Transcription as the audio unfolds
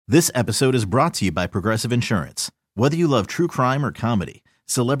This episode is brought to you by Progressive Insurance. Whether you love true crime or comedy,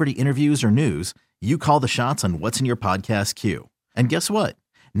 celebrity interviews or news, you call the shots on what's in your podcast queue. And guess what?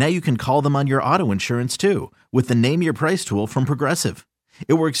 Now you can call them on your auto insurance too with the Name Your Price tool from Progressive.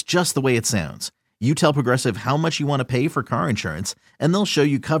 It works just the way it sounds. You tell Progressive how much you want to pay for car insurance, and they'll show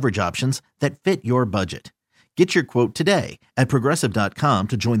you coverage options that fit your budget. Get your quote today at Progressive.com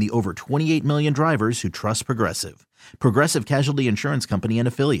to join the over 28 million drivers who trust Progressive. Progressive Casualty Insurance Company and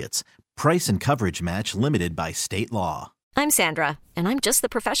Affiliates. Price and coverage match limited by state law. I'm Sandra, and I'm just the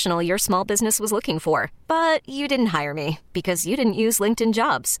professional your small business was looking for. But you didn't hire me because you didn't use LinkedIn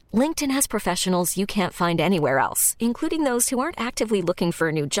Jobs. LinkedIn has professionals you can't find anywhere else, including those who aren't actively looking for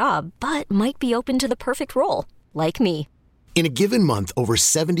a new job, but might be open to the perfect role, like me. In a given month, over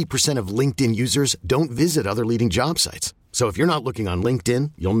 70% of LinkedIn users don't visit other leading job sites. So if you're not looking on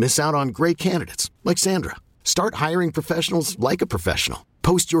LinkedIn, you'll miss out on great candidates like Sandra. Start hiring professionals like a professional.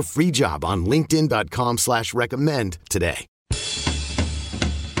 Post your free job on linkedin.com/recommend today.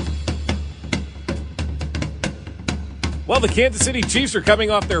 Well, the Kansas City Chiefs are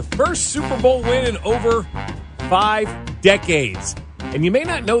coming off their first Super Bowl win in over 5 decades. And you may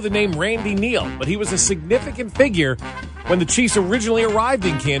not know the name Randy Neal, but he was a significant figure when the Chiefs originally arrived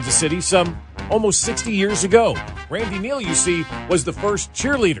in Kansas City some almost 60 years ago. Randy Neal, you see, was the first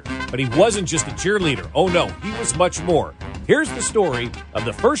cheerleader, but he wasn't just a cheerleader. Oh, no, he was much more. Here's the story of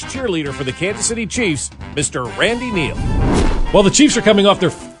the first cheerleader for the Kansas City Chiefs, Mr. Randy Neal. Well, the Chiefs are coming off their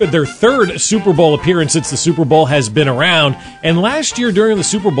third Super Bowl appearance since the Super Bowl has been around. And last year during the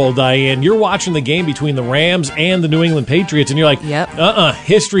Super Bowl, Diane, you're watching the game between the Rams and the New England Patriots, and you're like, yep.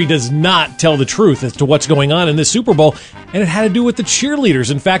 History does not tell the truth as to what's going on in this Super Bowl. And it had to do with the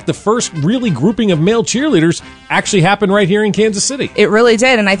cheerleaders. In fact, the first really grouping of male cheerleaders actually happened right here in Kansas City. It really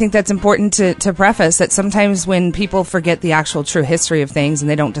did, and I think that's important to preface that sometimes when people forget the actual true history of things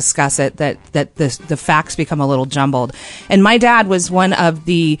and they don't discuss it, that the facts become a little jumbled. And my dad was one of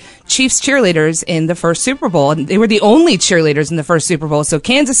the Chiefs cheerleaders in the first Super Bowl, and they were the only cheerleaders in the first Super Bowl. So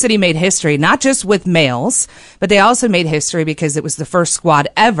Kansas City made history, not just with males, but they also made history because it was the first squad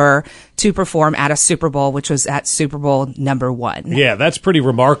ever to perform at a Super Bowl, which was at Super Bowl #1. Yeah, that's pretty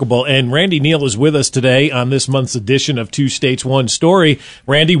remarkable. And Randy Neal is with us today on this month's edition of Two States, One Story.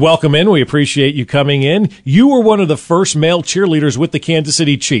 Randy, welcome in. We appreciate you coming in. You were one of the first male cheerleaders with the Kansas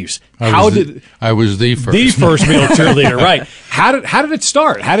City Chiefs. I was the first. The first male cheerleader, right. How did it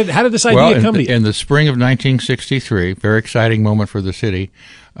start? How did this idea come to you? In the spring of 1963, very exciting moment for the city.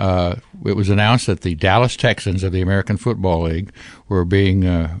 It was announced that the Dallas Texans of the American Football League were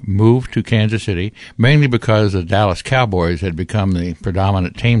being moved to Kansas City, mainly because the Dallas Cowboys had become the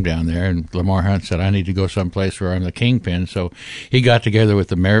predominant team down there, and Lamar Hunt said, I need to go someplace where I'm the kingpin. So he got together with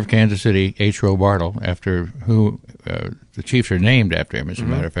the mayor of Kansas City, H. Roe Bartle, after who the Chiefs are named after him. As a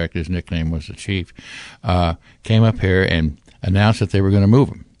matter of fact, his nickname was the Chief, came up here and announced that they were going to move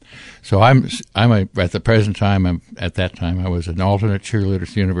him. So at the present time, at that time, I was an alternate cheerleader at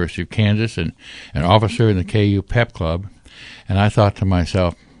the University of Kansas and an officer in the KU Pep Club. And I thought to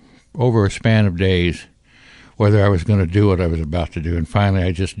myself, over a span of days, whether I was going to do what I was about to do. And finally,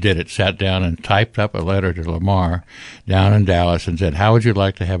 I just did it, sat down and typed up a letter to Lamar down in Dallas and said, how would you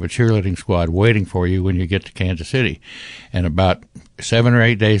like to have a cheerleading squad waiting for you when you get to Kansas City? And about 7 or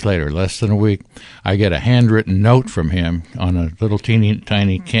 8 days later, less than a week, I get a handwritten note from him on a little teeny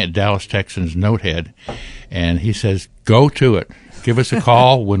tiny Dallas Texans notehead. And he says, go to it. Give us a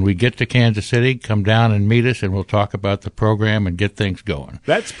call when we get to Kansas City. Come down and meet us, and we'll talk about the program and get things going.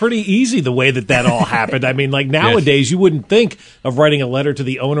 That's pretty easy, the way that all happened. I mean, like nowadays, yes. You wouldn't think of writing a letter to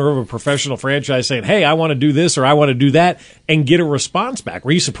the owner of a professional franchise saying, hey, I want to do this or I want to do that, and get a response back.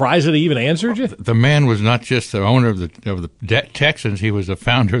 Were you surprised that he even answered you? The man was not just the owner of the Texans. He was the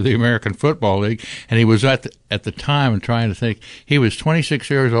founder of the American Football League, and he was at the time, and trying to think, he was 26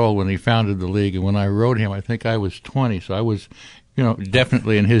 years old when he founded the league, and when I wrote him, I think I was 20, so I was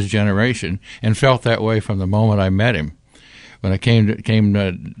definitely in his generation, and felt that way from the moment I met him. When I came to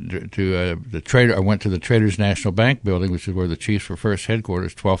the Trader, I went to the Traders National Bank building, which is where the Chiefs were first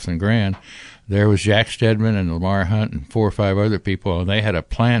headquarters, 12th and Grand. There was Jack Stedman and Lamar Hunt and 4 or 5 other people, and they had a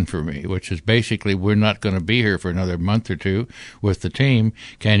plan for me, which is basically, we're not going to be here for another month or two with the team.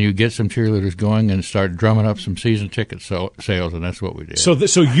 Can you get some cheerleaders going and start drumming up some season ticket sales? And that's what we did.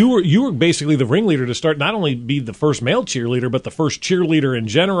 So you were basically the ringleader to start, not only be the first male cheerleader, but the first cheerleader in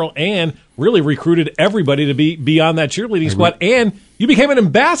general, and really recruited everybody to be on that cheerleading squad. And You became an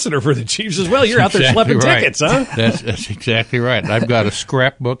ambassador for the Chiefs as well. You're out there Exactly schlepping right. tickets, huh? That's exactly right. I've got a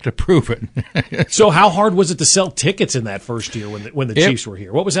scrapbook to prove it. So how hard was it to sell tickets in that first year when the Chiefs were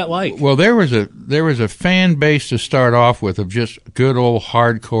here? What was that like? Well, there was a fan base to start off with of just good old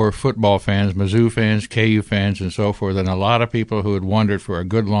hardcore football fans, Mizzou fans, KU fans, and so forth, and a lot of people who had wondered for a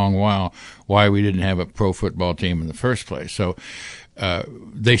good long while why we didn't have a pro football team in the first place. So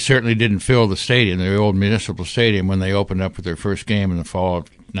they certainly didn't fill the stadium, the old municipal stadium, when they opened up with their first game in the fall of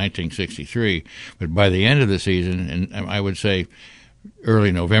 1963. But by the end of the season, and I would say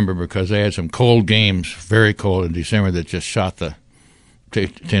early November, because they had some cold games, very cold in December, that just shot the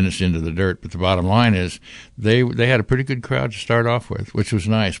tennis into the dirt. But the bottom line is they had a pretty good crowd to start off with, which was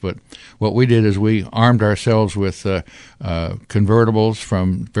nice. But what we did is we armed ourselves with convertibles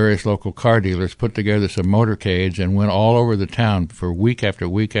from various local car dealers, put together some motorcades, and went all over the town for week after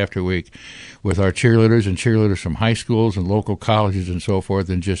week after week with our cheerleaders and cheerleaders from high schools and local colleges and so forth,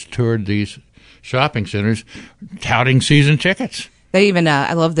 and just toured these shopping centers touting season tickets. They even,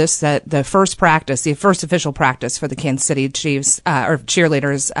 I love this, that the first official practice for the Kansas City Chiefs, or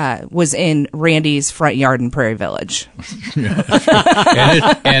cheerleaders, was in Randy's front yard in Prairie Village.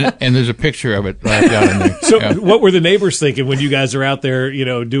 and there's a picture of it right down in there. So what were the neighbors thinking when you guys are out there,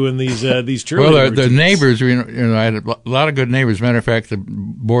 doing these cheerleaders? Well, the neighbors, I had a lot of good neighbors. Matter of fact, the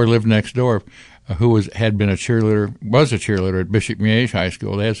boy lived next door, who was a cheerleader at Bishop Miege High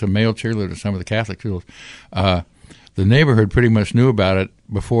School. They had some male cheerleaders, some of the Catholic schools. The neighborhood pretty much knew about it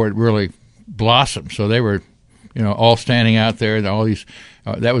before it really blossomed. So they were, all standing out there, and all these.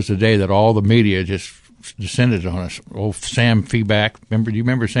 That was the day that all the media just descended on us. Old Sam Feeback, do you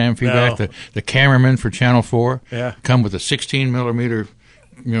remember Sam Feeback, No. the cameraman for Channel 4? Yeah. Come with a 16 millimeter,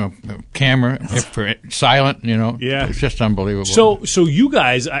 camera for silent. Yeah. It's just unbelievable. So you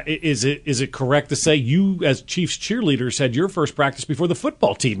guys, is it correct to say you as Chiefs cheerleaders had your first practice before the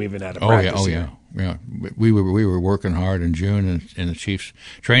football team even had a practice? Yeah. We were working hard in June in the Chiefs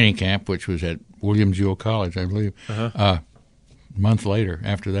training camp, which was at William Jewell College, I believe. A month later,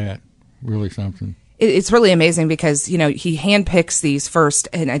 after that, really something. It's really amazing because, he handpicks these first,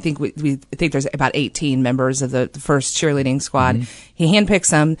 and I think we think there's about 18 members of the first cheerleading squad. Mm-hmm. He handpicks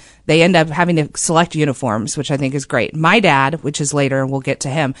them. They end up having to select uniforms, which I think is great. My dad, which is later, and we'll get to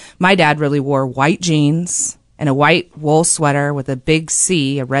him, my dad really wore white jeans and a white wool sweater with a big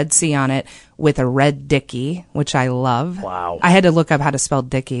C, a red C on it, with a red Dickie, which I love. Wow. I had to look up how to spell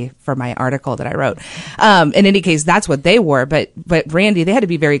Dickie for my article that I wrote. In any case, that's what they wore. But Randy, they had to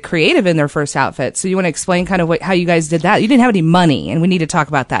be very creative in their first outfit. So you want to explain kind of how you guys did that? You didn't have any money, and we need to talk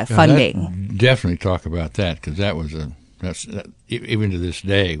about that funding. Definitely talk about that, because that's even to this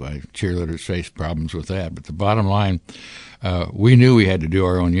day, cheerleaders face problems with that. But the bottom line, we knew we had to do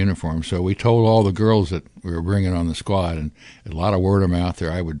our own uniform, so we told all the girls that we were bringing on the squad, and a lot of word of mouth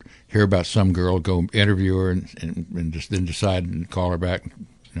there. I would hear about some girl, go interview her, and just then decide and call her back,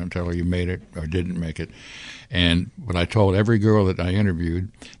 tell her you made it or didn't make it. But I told every girl that I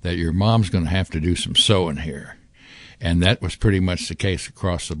interviewed that your mom's going to have to do some sewing here. And that was pretty much the case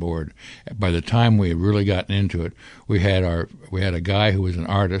across the board. By the time we had really gotten into it, we had a guy who was an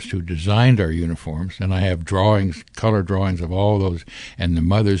artist who designed our uniforms, and I have color drawings of all those, and the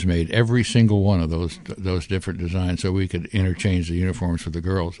mothers made every single one of those different designs so we could interchange the uniforms for the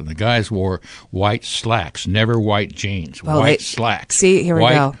girls. And the guys wore white slacks, never white jeans, white slacks. See, here we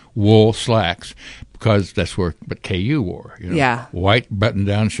go. White wool slacks. Because that's what KU wore. Yeah. White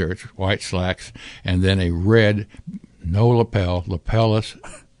button-down shirts, white slacks, and then a red, no lapel-less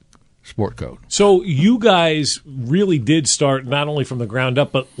sport coat. So you guys really did start not only from the ground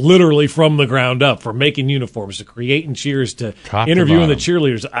up, but literally from the ground up, from making uniforms to creating cheers to interviewing the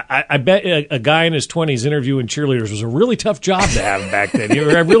cheerleaders. I bet a guy in his 20s interviewing cheerleaders was a really tough job to have back then.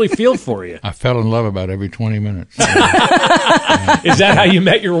 I really feel for you. I fell in love about every 20 minutes. Is that how you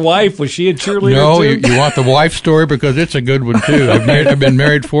met your wife? Was she a cheerleader No, too? you want the wife story because it's a good one too. I've been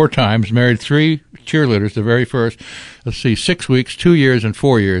married 4 times, married 3 cheerleaders, the very first. 6 weeks, 2 years, and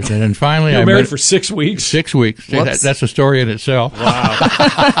 4 years. And then finally I married for 6 weeks? 6 weeks. That's a story in itself.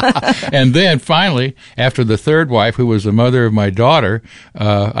 Wow. And then finally, after the third wife, who was the mother of my daughter,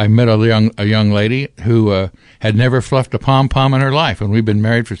 I met a young lady who had never fluffed a pom-pom in her life, and we've been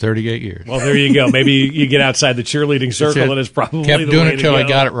married for 38 years. Well, there you go. Maybe you get outside the cheerleading circle, and it's probably kept the doing way it till to I go.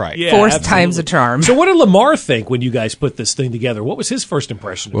 got it right. Yeah, Fourth absolutely. time's a charm. So what did Lamar think when you guys put this thing together? What was his first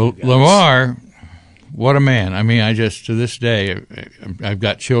impression of you guys? Lamar, what a man. I mean, to this day, I've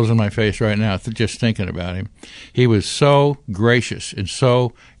got chills on my face right now just thinking about him. He was so gracious and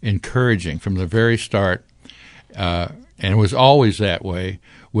so encouraging from the very start, and it was always that way.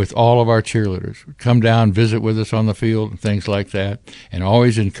 with all of our cheerleaders. Come down, visit with us on the field and things like that, and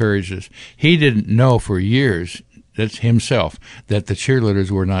always encouraged us. He didn't know for years that himself that the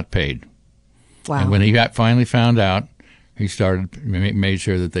cheerleaders were not paid. Wow. And when he finally found out, he made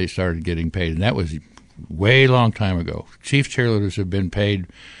sure that they started getting paid, and that was way long time ago. Chief cheerleaders have been paid,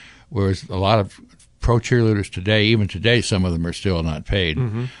 whereas a lot of pro cheerleaders today, even today, some of them are still not paid.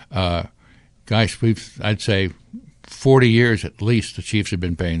 Guys, I'd say 40 years at least, the Chiefs have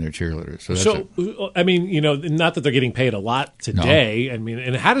been paying their cheerleaders. I mean, not that they're getting paid a lot today. No. I mean,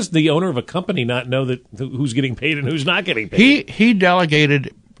 and how does the owner of a company not know that who's getting paid and who's not getting paid? He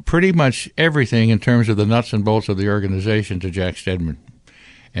delegated pretty much everything in terms of the nuts and bolts of the organization to Jack Stedman.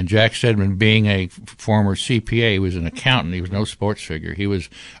 And Jack Stedman, being a former CPA, was an accountant. He was no sports figure. He was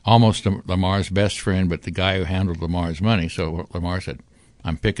almost Lamar's best friend, but the guy who handled Lamar's money. So Lamar said,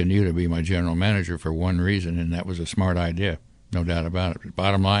 I'm picking you to be my general manager for one reason, and that was a smart idea, no doubt about it. But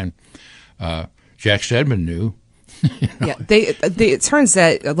bottom line, Jack Stedman knew. Yeah, it turns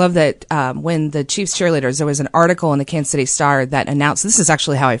out, I love that when the Chiefs cheerleaders, there was an article in the Kansas City Star that announced, this is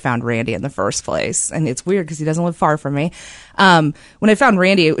actually how I found Randy in the first place, and it's weird because he doesn't live far from me. When I found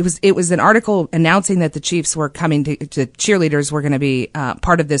Randy, it was an article announcing that the Chiefs were coming to cheerleaders were going to be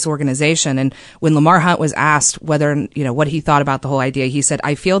part of this organization, and when Lamar Hunt was asked whether, what he thought about the whole idea, he said,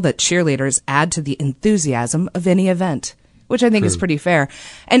 I feel that cheerleaders add to the enthusiasm of any event, which I think is pretty fair.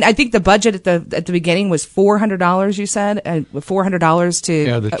 And I think the budget at the beginning was $400, you said, $400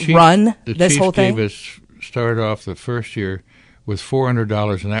 to run this whole thing? The Chiefs started off the first year with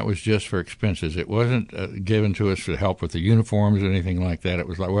 $400, and that was just for expenses. It wasn't given to us to help with the uniforms or anything like that. It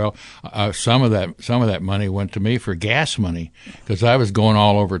was like, some of that money went to me for gas money, because I was going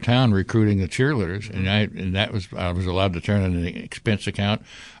all over town recruiting the cheerleaders, and I was allowed to turn in an expense account,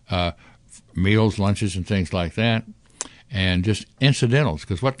 meals, lunches, and things like that. And just incidentals,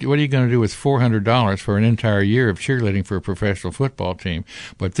 because what are you going to do with $400 for an entire year of cheerleading for a professional football team?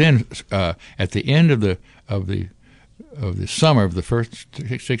 But then at the end of the summer of the first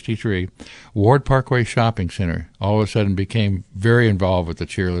 63, Ward Parkway Shopping Center all of a sudden became very involved with the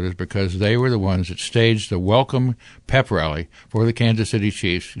cheerleaders, because they were the ones that staged the welcome pep rally for the Kansas City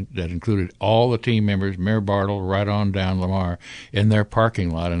Chiefs that included all the team members, Mayor Bartle, right on down Lamar, in their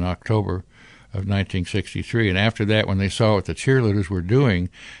parking lot in October of 1963. And after that, when they saw what the cheerleaders were doing,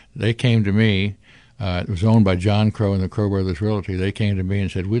 they came to me. It was owned by John Crow and the Crow Brothers Realty. They came to me and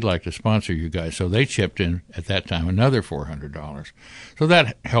said, we'd like to sponsor you guys. So they chipped in at that time another $400. So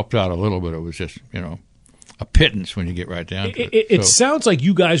that helped out a little bit. It was just, a pittance when you get right down to it. It sounds like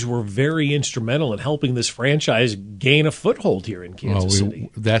you guys were very instrumental in helping this franchise gain a foothold here in Kansas City.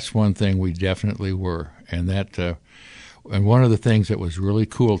 That's one thing we definitely were. And that... And one of the things that was really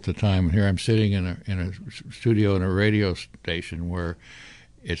cool at the time, and here I'm sitting in a studio in a radio station where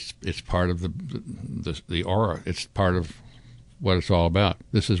it's part of the aura. It's part of what it's all about.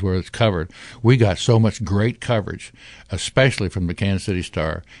 This is where it's covered. We got so much great coverage, especially from the Kansas City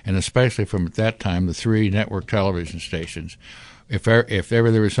Star, and especially from, at that time, the 3 network television stations. If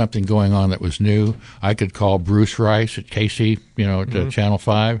ever there was something going on that was new, I could call Bruce Rice at KC, to Channel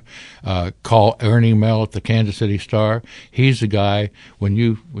 5, call Ernie Mell at the Kansas City Star. He's the guy, when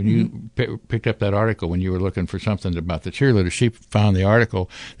you picked up that article, when you were looking for something about the cheerleaders, she found the article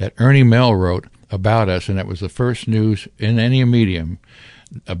that Ernie Mell wrote about us, and it was the first news in any medium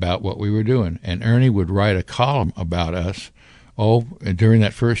about what we were doing. And Ernie would write a column about us, during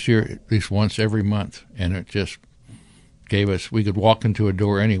that first year, at least once every month, and it just gave us, we could walk into a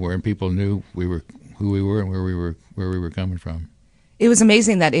door anywhere and people knew who we were and where we were coming from. It was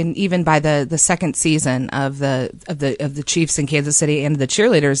amazing that even by the second season of the Chiefs in Kansas City and the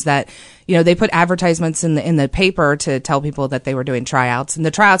cheerleaders, that they put advertisements in the paper to tell people that they were doing tryouts, and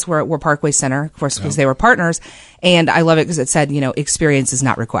the tryouts were Parkway Center, of course, because they were partners. And I love it because it said experience is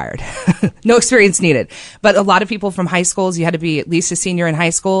not required, no experience needed. But a lot of people from high schools, you had to be at least a senior in high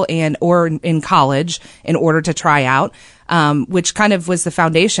school or in college in order to try out. Which kind of was the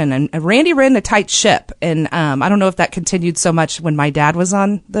foundation. And Randy ran a tight ship. And I don't know if that continued so much when my dad was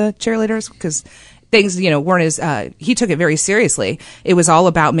on the cheerleaders, because things, weren't as, he took it very seriously. It was all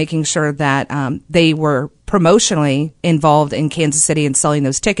about making sure that they were promotionally involved in Kansas City and selling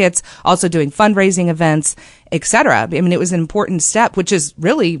those tickets, also doing fundraising events, etc. I mean, it was an important step, which is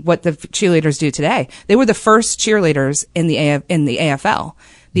really what the cheerleaders do today. They were the first cheerleaders in the AFL.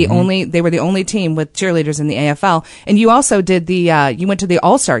 They were the only team with cheerleaders in the AFL. And you also did you went to the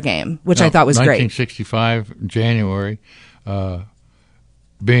All-Star game, which I thought was great. 1965, January,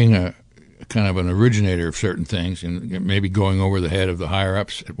 being a kind of an originator of certain things and maybe going over the head of the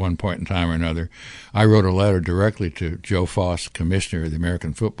higher-ups at one point in time or another. I wrote a letter directly to Joe Foss, commissioner of the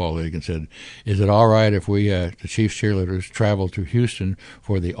American Football League, and said, is it all right if we, the Chiefs cheerleaders, travel to Houston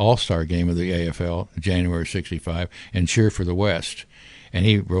for the All-Star game of the AFL, January 65, and cheer for the West? And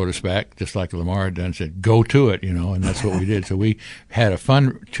he wrote us back, just like Lamar had done, said, go to it, and that's what we did. So we had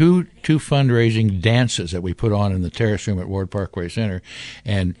two fundraising dances that we put on in the terrace room at Ward Parkway Center,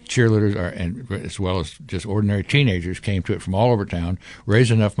 and cheerleaders, and as well as just ordinary teenagers, came to it from all over town,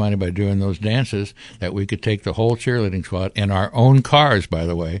 raised enough money by doing those dances that we could take the whole cheerleading squad in our own cars, by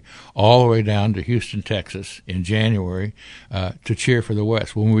the way, all the way down to Houston, Texas in January to cheer for the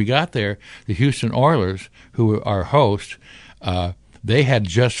West. When we got there, the Houston Oilers, who were our host, they had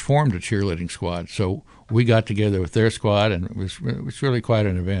just formed a cheerleading squad, so we got together with their squad, and it was really quite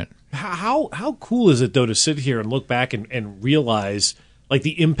an event. How cool is it, though, to sit here and look back and realize like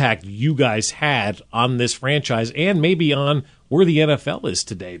the impact you guys had on this franchise and maybe on where the NFL is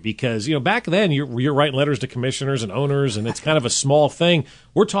today? Because back then you're writing letters to commissioners and owners, and it's kind of a small thing.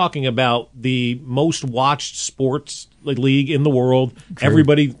 We're talking about the most watched sports league in the world. True.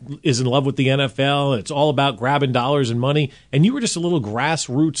 Everybody is in love with the NFL, and it's all about grabbing dollars and money. And you were just a little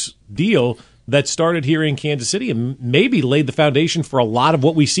grassroots deal that started here in Kansas City and maybe laid the foundation for a lot of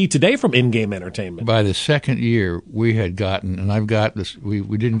what we see today from in-game entertainment. By the second year, we had gotten, and I've got this, we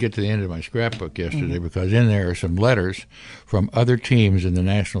didn't get to the end of my scrapbook yesterday because in there are some letters from other teams in the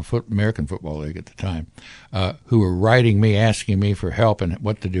American Football League at the time who were writing me, asking me for help and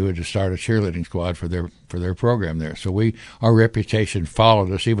what to do to start a cheerleading squad for their program there. So our reputation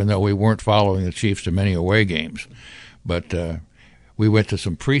followed us, even though we weren't following the Chiefs to many away games. But we went to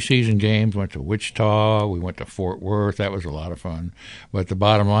some preseason games, went to Wichita, we went to Fort Worth. That was a lot of fun. But the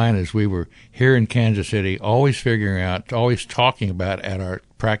bottom line is we were here in Kansas City always figuring out, always talking about at our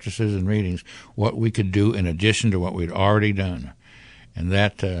practices and meetings what we could do in addition to what we'd already done. And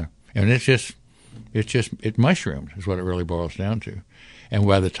that, and it mushroomed is what it really boils down to. And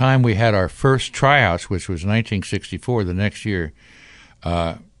by the time we had our first tryouts, which was 1964, the next year,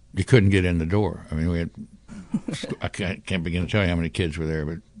 you couldn't get in the door. I mean, we had, I can't begin to tell you how many kids were there,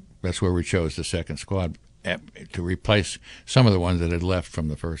 but that's where we chose the second squad to replace some of the ones that had left from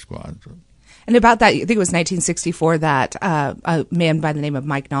the first squad. And about that, I think it was 1964 that a man by the name of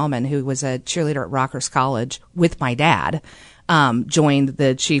Mike Nallman, who was a cheerleader at Rockhurst College with my dad, joined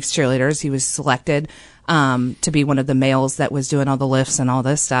the Chiefs cheerleaders. He was selected to be one of the males that was doing all the lifts and all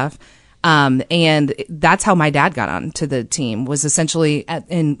this stuff. And that's how my dad got on to the team, was essentially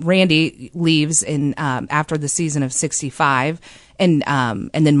and Randy leaves in after the season of 65. And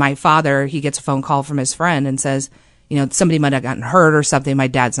then my father, he gets a phone call from his friend and says, somebody might have gotten hurt or something. My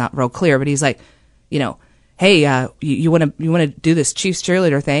dad's not real clear, but he's like, hey, you want to do this Chiefs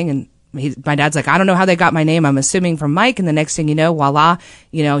cheerleader thing? And my dad's like, I don't know how they got my name. I'm assuming from Mike. And the next thing you know, voila,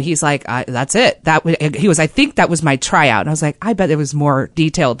 he's like, that's it. I think that was my tryout. And I was like, I bet it was more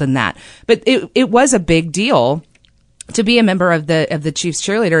detailed than that. But it was a big deal to be a member of the Chiefs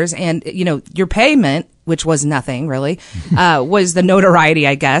cheerleaders. And, your payment, which was nothing really, was the notoriety,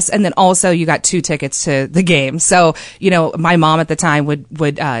 I guess. And then also you got 2 tickets to the game. So, my mom at the time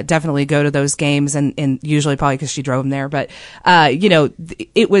would definitely go to those games and usually probably because she drove them there. But,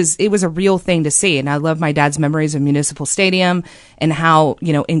 it was a real thing to see. And I love my dad's memories of Municipal Stadium and how,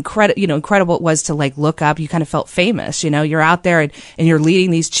 incredible it was to look up. You kind of felt famous, you're out there and you're leading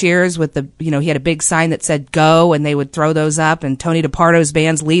these cheers with he had a big sign that said go, and they would throw those up, and Tony DePardo's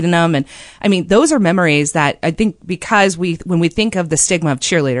band's leading them. And I mean, those are memories that I think, because when we think of the stigma of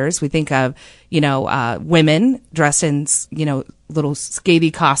cheerleaders, we think of, women dressed in, little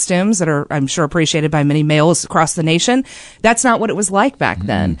skaty costumes that are, I'm sure, appreciated by many males across the nation. That's not what it was like back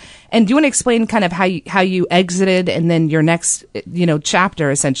then. And do you want to explain kind of how you exited and then your next,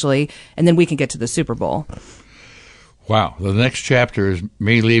 chapter essentially, and then we can get to the Super Bowl? Wow. The next chapter is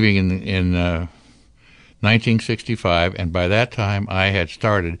me leaving in 1965, and by that time I had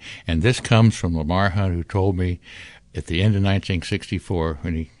started, and this comes from Lamar Hunt, who told me at the end of 1964,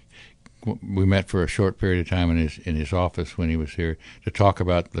 when we met for a short period of time in his office when he was here to talk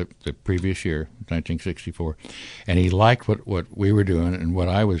about the previous year, 1964, and he liked what we were doing and what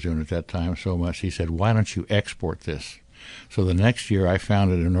I was doing at that time so much. He said, why don't you export this? So the next year I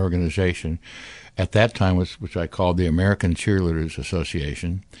founded an organization at that time, which I called the American Cheerleaders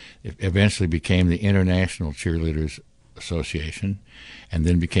Association. It eventually became the International Cheerleaders Association, and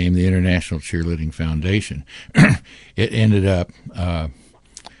then became the International Cheerleading Foundation. It ended up,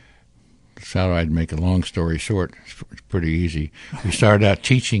 So I'd make a long story short. It's pretty easy. We started out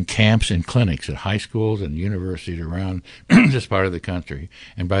teaching camps and clinics at high schools and universities around this part of the country.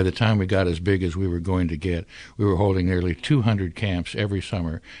 And by the time we got as big as we were going to get, we were holding nearly 200 camps every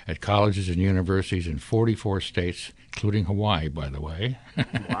summer at colleges and universities in 44 states, including Hawaii, by the way.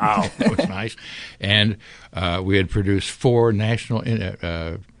 Wow. That was nice. And we had produced 4 national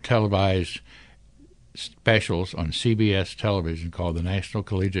televised specials on CBS television called the National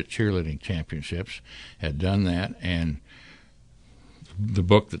Collegiate Cheerleading Championships. Had done that, and the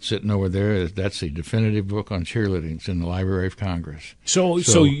book that's sitting over there, that's the definitive book on cheerleading. It's in the Library of Congress. So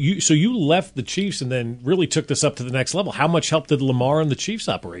you left the Chiefs and then really took this up to the next level. How much help did Lamar and the Chiefs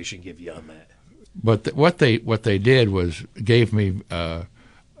operation give you on that? But what they did was gave me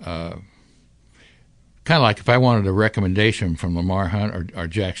kind of like if I wanted a recommendation from Lamar Hunt or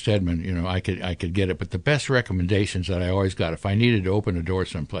Jack Stedman, I could get it. But the best recommendations that I always got, if I needed to open a door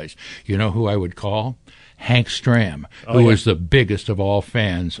someplace, you know who I would call? Hank Stram, who was the biggest of all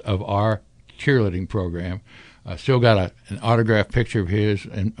fans of our cheerleading program. Still got an autographed picture of his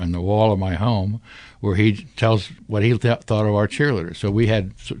on the wall of my home where he tells what he thought of our cheerleaders. So we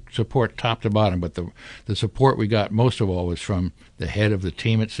had support top to bottom, but the support we got most of all was from the head of the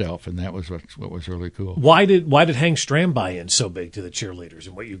team itself, and that was what was really cool. Why did Hank Stram buy in so big to the cheerleaders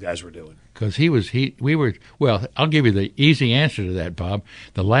and what you guys were doing? Because well, I'll give you the easy answer to that, Bob.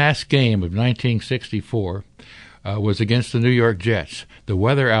 The last game of 1964 was against the New York Jets. The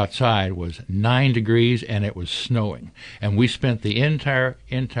weather outside was 9 degrees and it was snowing. And we spent the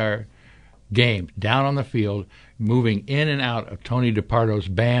entire game down on the field moving in and out of Tony DePardo's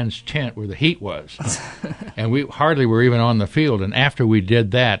band's tent where the heat was. And we hardly were even on the field. And after we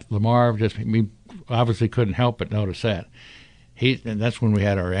did that, Lamar we obviously couldn't help but notice that. And that's when we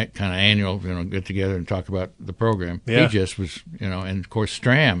had our kind of annual, get together and talk about the program. Yeah. He just was, and of course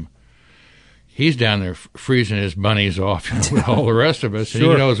Stram, he's down there freezing his bunnies off with all the rest of us. Sure.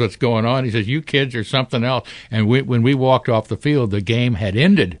 And he knows what's going on. He says, "You kids are something else." And when we walked off the field, the game had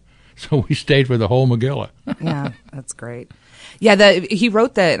ended. So we stayed for the whole Magilla. Yeah, that's great. Yeah, he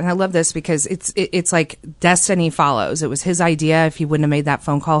wrote that, and I love this because it's like destiny follows. It was his idea. If he wouldn't have made that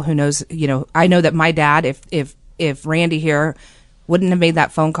phone call, who knows? I know that my dad, if Randy here wouldn't have made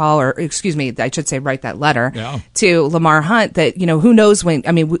that phone call, or excuse me, I should say write that letter to Lamar Hunt, that, who knows when,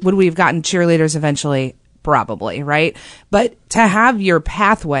 would we have gotten cheerleaders eventually? Probably, right? But to have your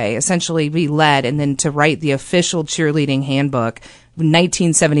pathway essentially be led and then to write the official cheerleading handbook,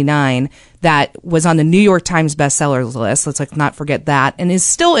 1979, that was on the New York Times bestsellers list. Let's not forget that, and is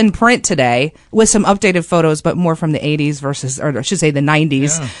still in print today with some updated photos, but more from the 80s or I should say the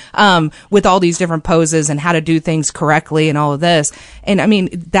 90s, with all these different poses and how to do things correctly and all of this. And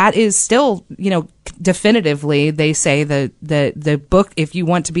that is still, definitively, they say the book, if you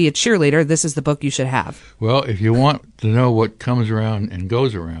want to be a cheerleader, this is the book you should have. Well, if you want to know what comes around and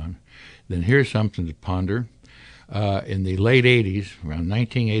goes around, then here's something to ponder. In the late 80s, around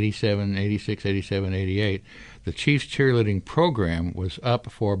 1987, 86, 87, 88, the Chiefs cheerleading program was up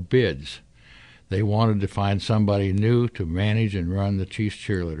for bids. They wanted to find somebody new to manage and run the Chiefs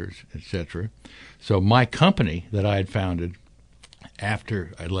cheerleaders, etc. So my company that I had founded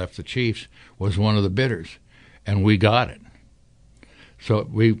after I left the Chiefs was one of the bidders, and we got it. So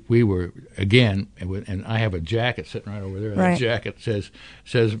we were, again, and I have a jacket sitting right over there. Right. That jacket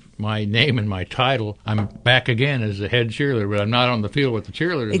says my name and my title. I'm back again as the head cheerleader, but I'm not on the field with the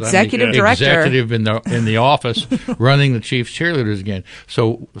cheerleaders. Executive I'm the director. Executive in the office running the Chiefs cheerleaders again.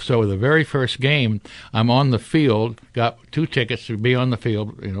 So the very first game, I'm on the field, got 2 tickets to be on the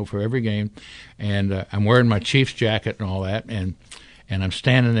field, for every game, and I'm wearing my Chiefs jacket and all that, and I'm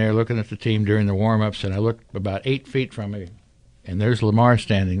standing there looking at the team during the warm-ups, and I look about 8 feet from me. And there's Lamar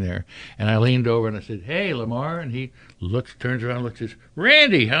standing there. And I leaned over and I said, "Hey, Lamar." And he turns around and looks and says,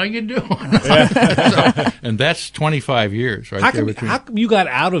 "Randy, how you doing?" And that's 25 years right there between. How come you got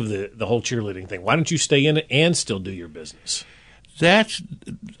out of the whole cheerleading thing? Why don't you stay in it and still do your business?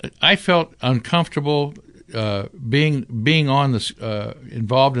 I felt uncomfortable being on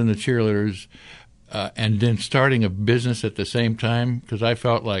involved in the cheerleaders, and then starting a business at the same time, because I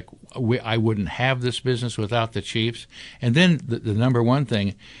felt like I wouldn't have this business without the Chiefs. And then the number one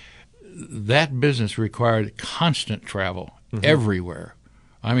thing, that business required constant travel everywhere.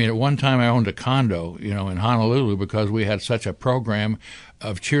 At one time I owned a condo, in Honolulu, because we had such a program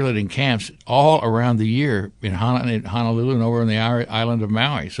of cheerleading camps all around the year in Honolulu and over on the island of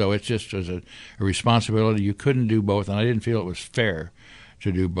Maui. So it just was a responsibility. You couldn't do both, and I didn't feel it was fair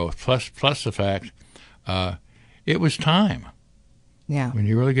to do both. Plus the fact it was time. Yeah. When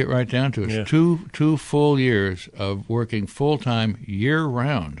you really get right down to it, it's 2 full years of working full-time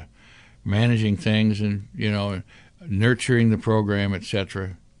year-round managing things and, nurturing the program,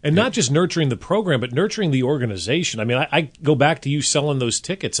 etc. And not just nurturing the program, but nurturing the organization. I mean, I go back to you selling those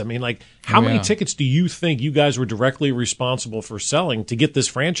tickets. I mean, like, how many tickets do you think you guys were directly responsible for selling to get this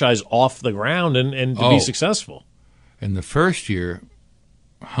franchise off the ground and to be successful? In the first year,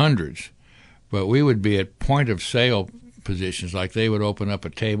 hundreds. But we would be at point-of-sale positions, like they would open up a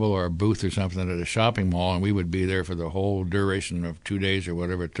table or a booth or something at a shopping mall, and we would be there for the whole duration of 2 days or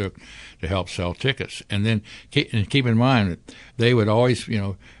whatever it took to help sell tickets. And then keep in mind that they would always,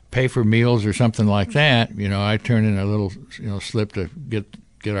 pay for meals or something like that. I turn in a little, slip to get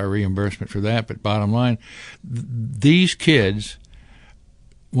our reimbursement for that. But bottom line, these kids,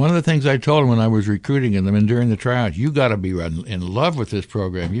 one of the things I told them when I was recruiting them and during the tryouts, you got to be in love with this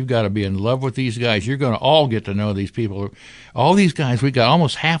program. You've got to be in love with these guys. You're going to all get to know these people. All these guys, we got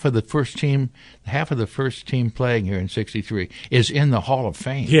almost half of the first team playing here in '63 is in the Hall of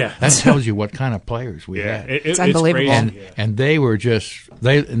Fame. Yeah, that tells you what kind of players we had. It's unbelievable. And they were and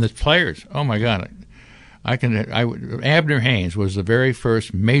the players. Oh my God. Abner Haynes was the very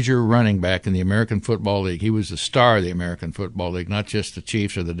first major running back in the American Football League. He was the star of the American Football League, not just the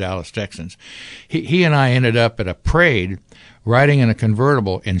Chiefs or the Dallas Texans. He and I ended up at a parade riding in a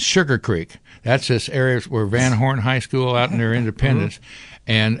convertible in Sugar Creek. That's this area where Van Horn High School out in their Independence.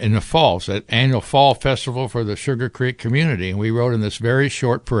 And in the falls, that annual fall festival for the Sugar Creek community. And we rode in this very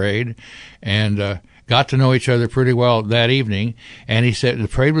short parade and got to know each other pretty well that evening. And he said the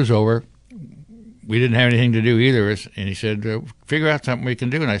parade was over. We didn't have anything to do either. And he said, figure out something we can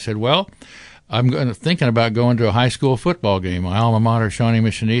do. And I said, well, I'm thinking about going to a high school football game. My alma mater, Shawnee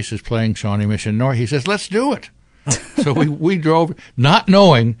Mission East, is playing Shawnee Mission North. He says, let's do it. So we drove, not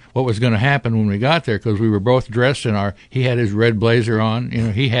knowing what was going to happen when we got there, because we were both dressed in he had his red blazer on,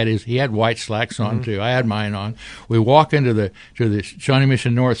 he had white slacks on too. I had mine on. We walk into the Shawnee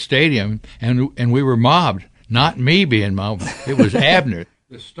Mission North Stadium, and we were mobbed. Not me being mobbed. It was Abner,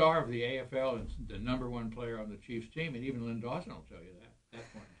 the star of the AFL and the number one player on the Chiefs team, and even Lynn Dawson will tell you that at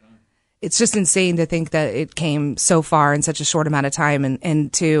that point in time. It's just insane to think that it came so far in such a short amount of time,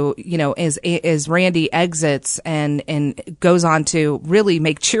 and to, as Randy exits and goes on to really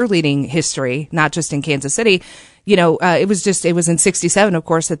make cheerleading history, not just in Kansas City. It was in '67, of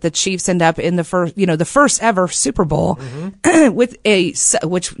course, that the Chiefs end up in the first ever Super Bowl with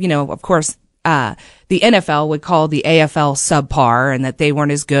which, of course, the NFL would call the AFL subpar, and that they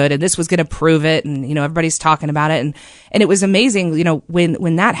weren't as good, and this was going to prove it, and everybody's talking about it, and it was amazing.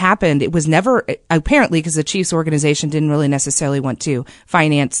 When that happened, it was never, apparently, because the Chiefs organization didn't really necessarily want to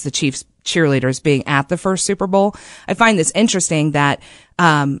finance the Chiefs cheerleaders being at the first Super Bowl. I find this interesting that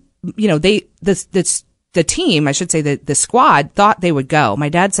the team, I should say, the squad thought they would go. My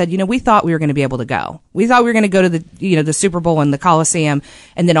dad said, we thought we were going to be able to go. We thought we were going to go to the Super Bowl in the Coliseum,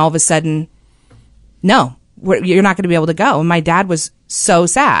 and then all of a sudden, no, you're not going to be able to go. And my dad was so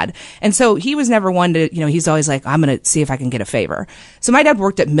sad. And so he was never one to, he's always like, I'm going to see if I can get a favor. So my dad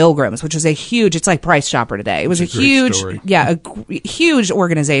worked at Milgram's, which was it's like Price Chopper today. It was a huge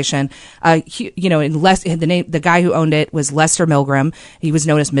organization. The guy who owned it was Lester Milgram. He was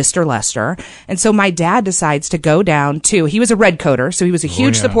known as Mr. Lester. And so my dad decides to go down he was a Redcoater, so he was a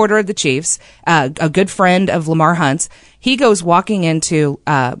huge supporter of the Chiefs, a good friend of Lamar Hunt's. He goes walking into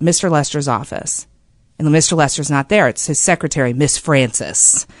Mr. Lester's office. And Mr. Lester's not there. It's his secretary, Miss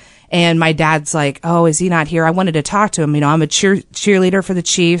Francis. And my dad's like, oh, is he not here? I wanted to talk to him. I'm a cheerleader for the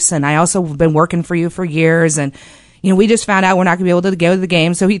Chiefs, and I also have been working for you for years. And, we just found out we're not going to be able to go to the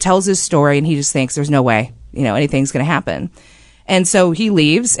game. So he tells his story, and he just thinks there's no way, anything's going to happen. And so he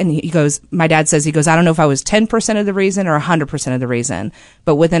leaves, and he goes, my dad says, I don't know if I was 10% of the reason or 100% of the reason.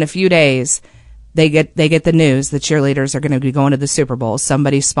 But within a few days, they get the news the cheerleaders are going to be going to the Super Bowl.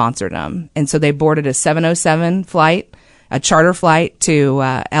 Somebody sponsored them. And so they boarded a 707 flight, a charter flight to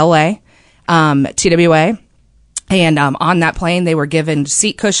L.A., TWA. And on that plane, they were given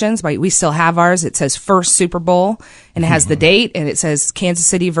seat cushions. We still have ours. It says first Super Bowl, and it has the date, and it says Kansas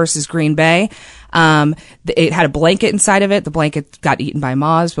City versus Green Bay. It had a blanket inside of it. The blanket got eaten by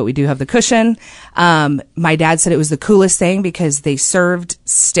moths, but we do have the cushion. My dad said it was the coolest thing because they served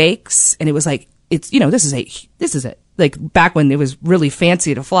steaks, and it was like, this is it. Like back when it was really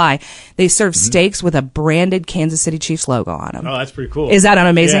fancy to fly, they served steaks with a branded Kansas City Chiefs logo on them. Oh, that's pretty cool. Is that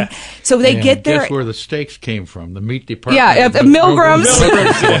amazing? Yeah. So they get there. Guess where the steaks came from? The meat department. Yeah, Milgram's.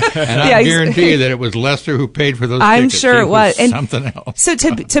 And I guarantee you that it was Lester who paid for those tickets. I'm sure it was. And something else. So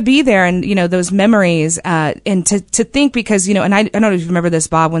to be there and, those memories, and to think because, and I don't know if you remember this,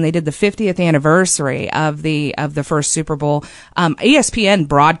 Bob, when they did the 50th anniversary of the first Super Bowl, ESPN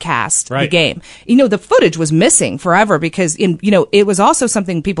broadcast the game. The footage was missing forever. forever because it was also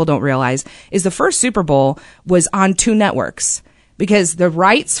something people don't realize is the first Super Bowl was on 2 networks. Because the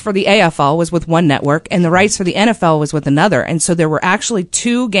rights for the AFL was with one network and the rights for the NFL was with another. And so there were actually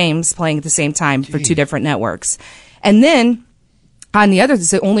 2 games playing at the same time for 2 different networks. And then on the other,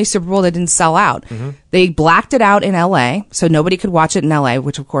 it's the only Super Bowl that didn't sell out. Mm-hmm. They blacked it out in LA, so nobody could watch it in LA,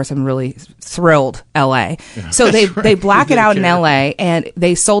 which of course I'm really thrilled LA. So they black it out in LA and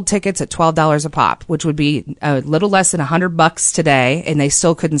they sold tickets at $12 a pop, which would be a little less than $100 today, and they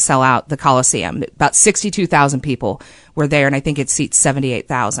still couldn't sell out the Coliseum. About 62,000 people were there, and I think it seats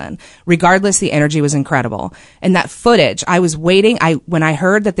 78,000. Regardless, the energy was incredible. And that footage, I was waiting. When I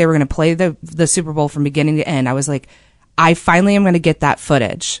heard that they were going to play the Super Bowl from beginning to end, I was like, I finally am going to get that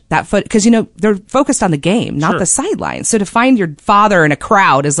footage. Because, they're focused on the game, not the sidelines. So to find your father in a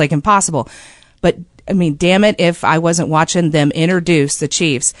crowd is like impossible. But I mean, damn it, if I wasn't watching them introduce the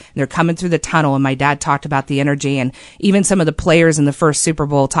Chiefs, and they're coming through the tunnel, and my dad talked about the energy, and even some of the players in the first Super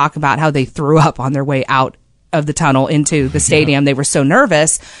Bowl talk about how they threw up on their way out of the tunnel into the stadium. They were so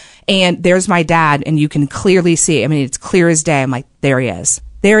nervous. And there's my dad, and you can clearly see, I mean, it's clear as day. I'm like, there he is.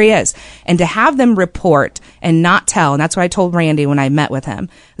 There he is. And to have them report and not tell, and that's what I told Randy when I met with him.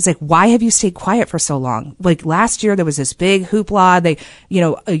 It's like, why have you stayed quiet for so long? Like last year, there was this big hoopla. They,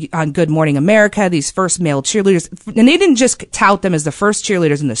 on Good Morning America, these first male cheerleaders, and they didn't just tout them as the first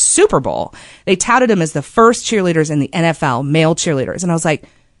cheerleaders in the Super Bowl. They touted them as the first cheerleaders in the NFL, male cheerleaders. And I was like,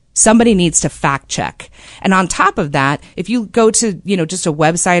 somebody needs to fact check. And on top of that, if you go to, just a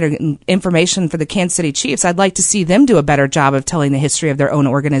website or information for the Kansas City Chiefs, I'd like to see them do a better job of telling the history of their own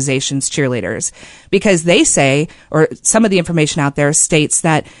organization's cheerleaders. Because they say, or some of the information out there states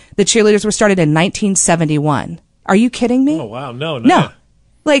that the cheerleaders were started in 1971. Are you kidding me? Oh, wow. No.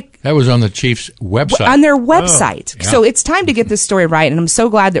 Like that was on the Chiefs' website. On their website. Oh, yeah. So it's time to get this story right. And I'm so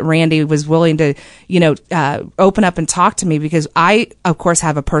glad that Randy was willing to, open up and talk to me because I, of course,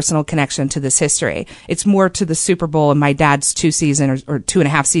 have a personal connection to this history. It's more to the Super Bowl and my dad's 2 seasons or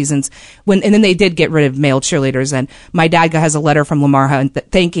 2.5 seasons and then they did get rid of male cheerleaders. And my dad has a letter from Lamar Hunt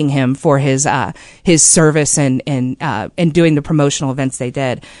thanking him for his service and doing the promotional events they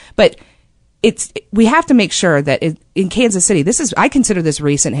did. But we have to make sure that in Kansas City, I consider this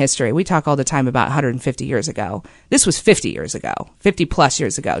recent history. We talk all the time about 150 years ago. This was 50 years ago, 50 plus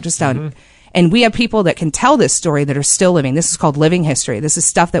years ago, and we have people that can tell this story that are still living. This is called living history. This is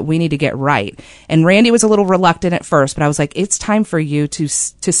stuff that we need to get right. And Randy was a little reluctant at first, but I was like, it's time for you to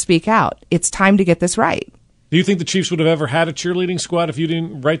speak out. It's time to get this right. Do you think the Chiefs would have ever had a cheerleading squad if you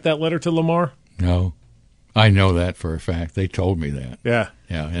didn't write that letter to Lamar? No. I know that for a fact. They told me that. Yeah.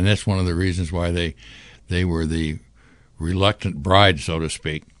 Yeah, and that's one of the reasons why they were the reluctant bride, so to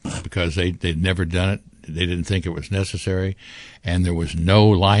speak, because they'd never done it. They didn't think it was necessary, and there was no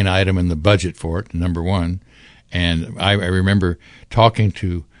line item in the budget for it, number one. And I remember talking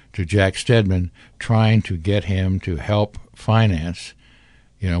to Jack Stedman, trying to get him to help finance,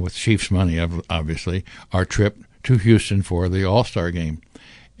 with Chiefs money, obviously, our trip to Houston for the All-Star game.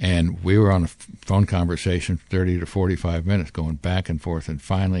 And we were on a phone conversation 30 to 45 minutes going back and forth. And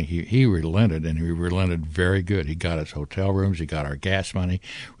finally, he relented, and he relented very good. He got us hotel rooms. He got our gas money.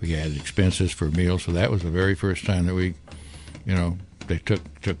 We had expenses for meals. So that was the very first time that we, they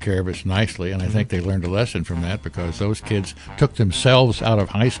took care of us nicely. And I think they learned a lesson from that because those kids took themselves out of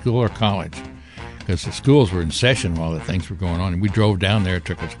high school or college because the schools were in session while the things were going on. And we drove down there. It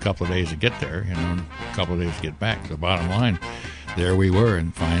took us a couple of days to get there, and a couple of days to get back. So bottom line, there we were,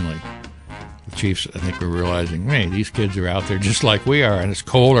 and finally, the Chiefs, I think, were realizing, hey, these kids are out there just like we are, and it's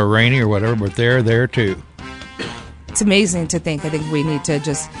cold or rainy or whatever, but they're there too. It's amazing to think. I think we need to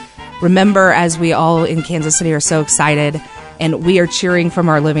just remember, as we all in Kansas City are so excited, and we are cheering from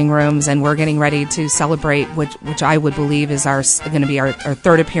our living rooms, and we're getting ready to celebrate, which I would believe is going to be our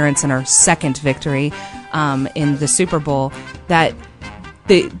third appearance and our second victory in the Super Bowl, that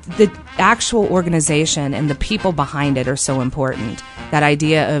the actual organization and the people behind it are so important. That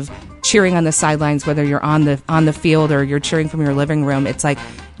idea of cheering on the sidelines, whether you're on the field or you're cheering from your living room, it's like,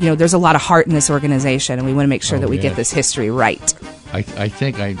 there's a lot of heart in this organization, and we want to make sure that we get this history right. I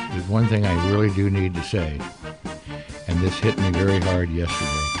think there's one thing I really do need to say, and this hit me very hard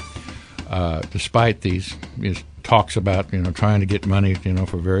yesterday. Despite these talks about, trying to get money,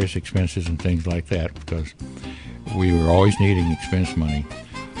 for various expenses and things like that, because we were always needing expense money.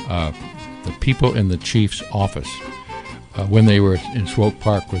 The people in the Chiefs' office, when they were in Swope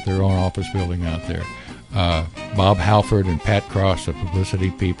Park with their own office building out there, Bob Halford and Pat Cross, the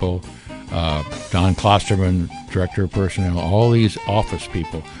publicity people, Don Klosterman, director of personnel, all these office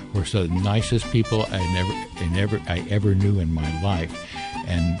people were the nicest people I ever knew in my life.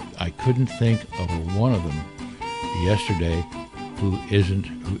 And I couldn't think of one of them yesterday who is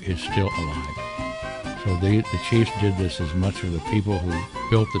still alive. So the Chiefs did this as much for the people who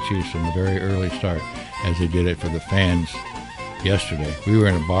built the Chiefs from the very early start as they did it for the fans yesterday. We were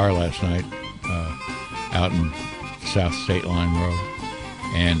in a bar last night out in South State Line Road,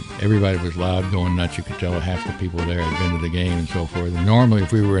 and everybody was loud, going nuts. You could tell half the people there had been to the game and so forth. And normally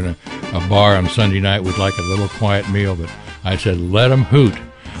if we were in a bar on Sunday night, we'd like a little quiet meal, but I said, let them hoot,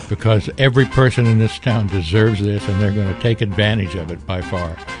 because every person in this town deserves this, and they're going to take advantage of it by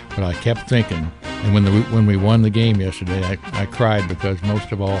far. But I kept thinking, and when we won the game yesterday, I cried, because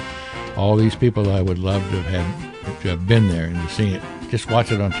most of all these people I would love to have been there and to see it, just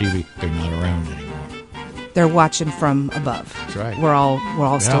watch it on TV, they're not around anymore. They're watching from above. That's right. We're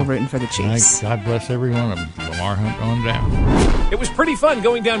all still rooting for the Chiefs. God bless every one of them. Lamar Hunt on down. It was pretty fun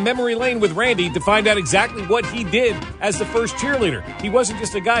going down memory lane with Randy to find out exactly what he did as the first cheerleader. He wasn't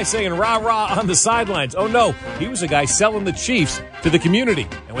just a guy saying rah-rah on the sidelines. Oh, no. He was a guy selling the Chiefs to the community.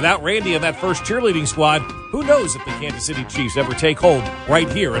 And without Randy and that first cheerleading squad, who knows if the Kansas City Chiefs ever take hold right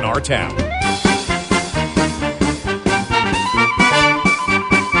here in our town.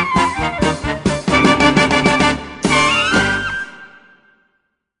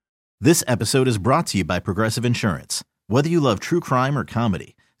 This episode is brought to you by Progressive Insurance. Whether you love true crime or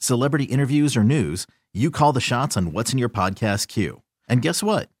comedy, celebrity interviews or news, you call the shots on what's in your podcast queue. And guess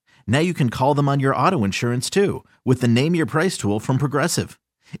what? Now you can call them on your auto insurance too, with the Name Your Price tool from Progressive.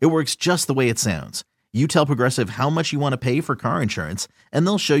 It works just the way it sounds. You tell Progressive how much you want to pay for car insurance, and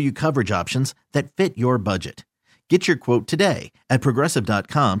they'll show you coverage options that fit your budget. Get your quote today at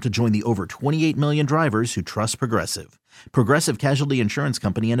Progressive.com to join the over 28 million drivers who trust Progressive. Progressive Casualty Insurance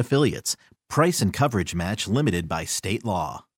Company and Affiliates. Price and coverage match limited by state law.